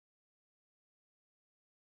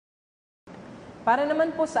Para naman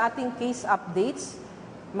po sa ating case updates,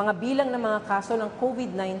 mga bilang ng mga kaso ng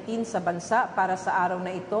COVID-19 sa bansa para sa araw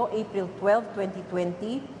na ito, April 12,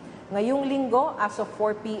 2020. Ngayong linggo, as of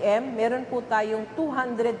 4 p.m., meron po tayong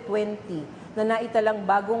 220 na naitalang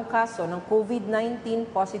bagong kaso ng COVID-19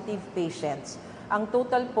 positive patients. Ang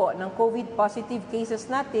total po ng COVID positive cases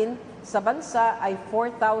natin sa bansa ay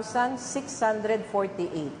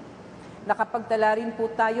 4,648. Nakapagtala rin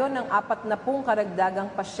po tayo ng 40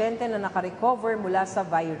 karagdagang pasyente na nakarecover mula sa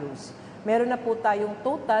virus. Meron na po tayong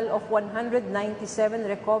total of 197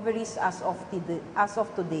 recoveries as of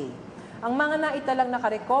today. Ang mga naitalang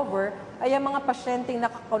nakarecover ay ang mga pasyenteng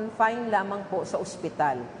nakakonfine lamang po sa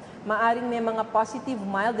ospital. Maaring may mga positive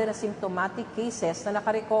mild and asymptomatic cases na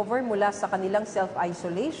nakarecover mula sa kanilang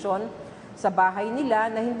self-isolation sa bahay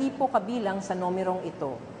nila na hindi po kabilang sa numerong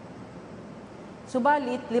ito.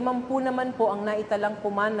 Subalit, 50 naman po ang naitalang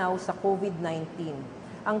pumanaw sa COVID-19.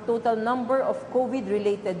 Ang total number of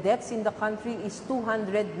COVID-related deaths in the country is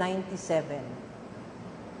 297.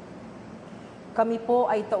 Kami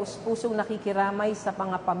po ay taus-pusong nakikiramay sa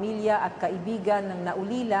mga pamilya at kaibigan ng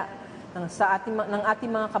naulila ng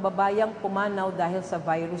ating mga kababayang pumanaw dahil sa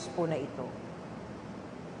virus po na ito.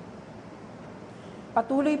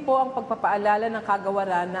 Patuloy po ang pagpapaalala ng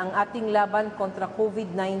kagawaran na ang ating laban kontra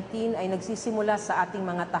COVID-19 ay nagsisimula sa ating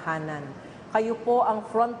mga tahanan. Kayo po ang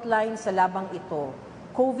frontline sa labang ito.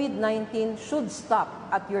 COVID-19 should stop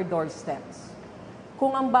at your doorsteps.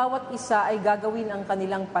 Kung ang bawat isa ay gagawin ang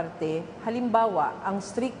kanilang parte, halimbawa, ang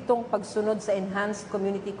striktong pagsunod sa enhanced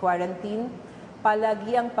community quarantine,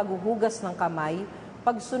 palagi ang paghuhugas ng kamay,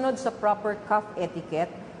 pagsunod sa proper cough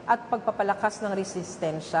etiquette, at pagpapalakas ng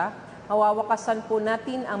resistensya, mawawakasan po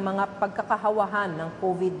natin ang mga pagkakahawahan ng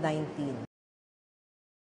COVID-19.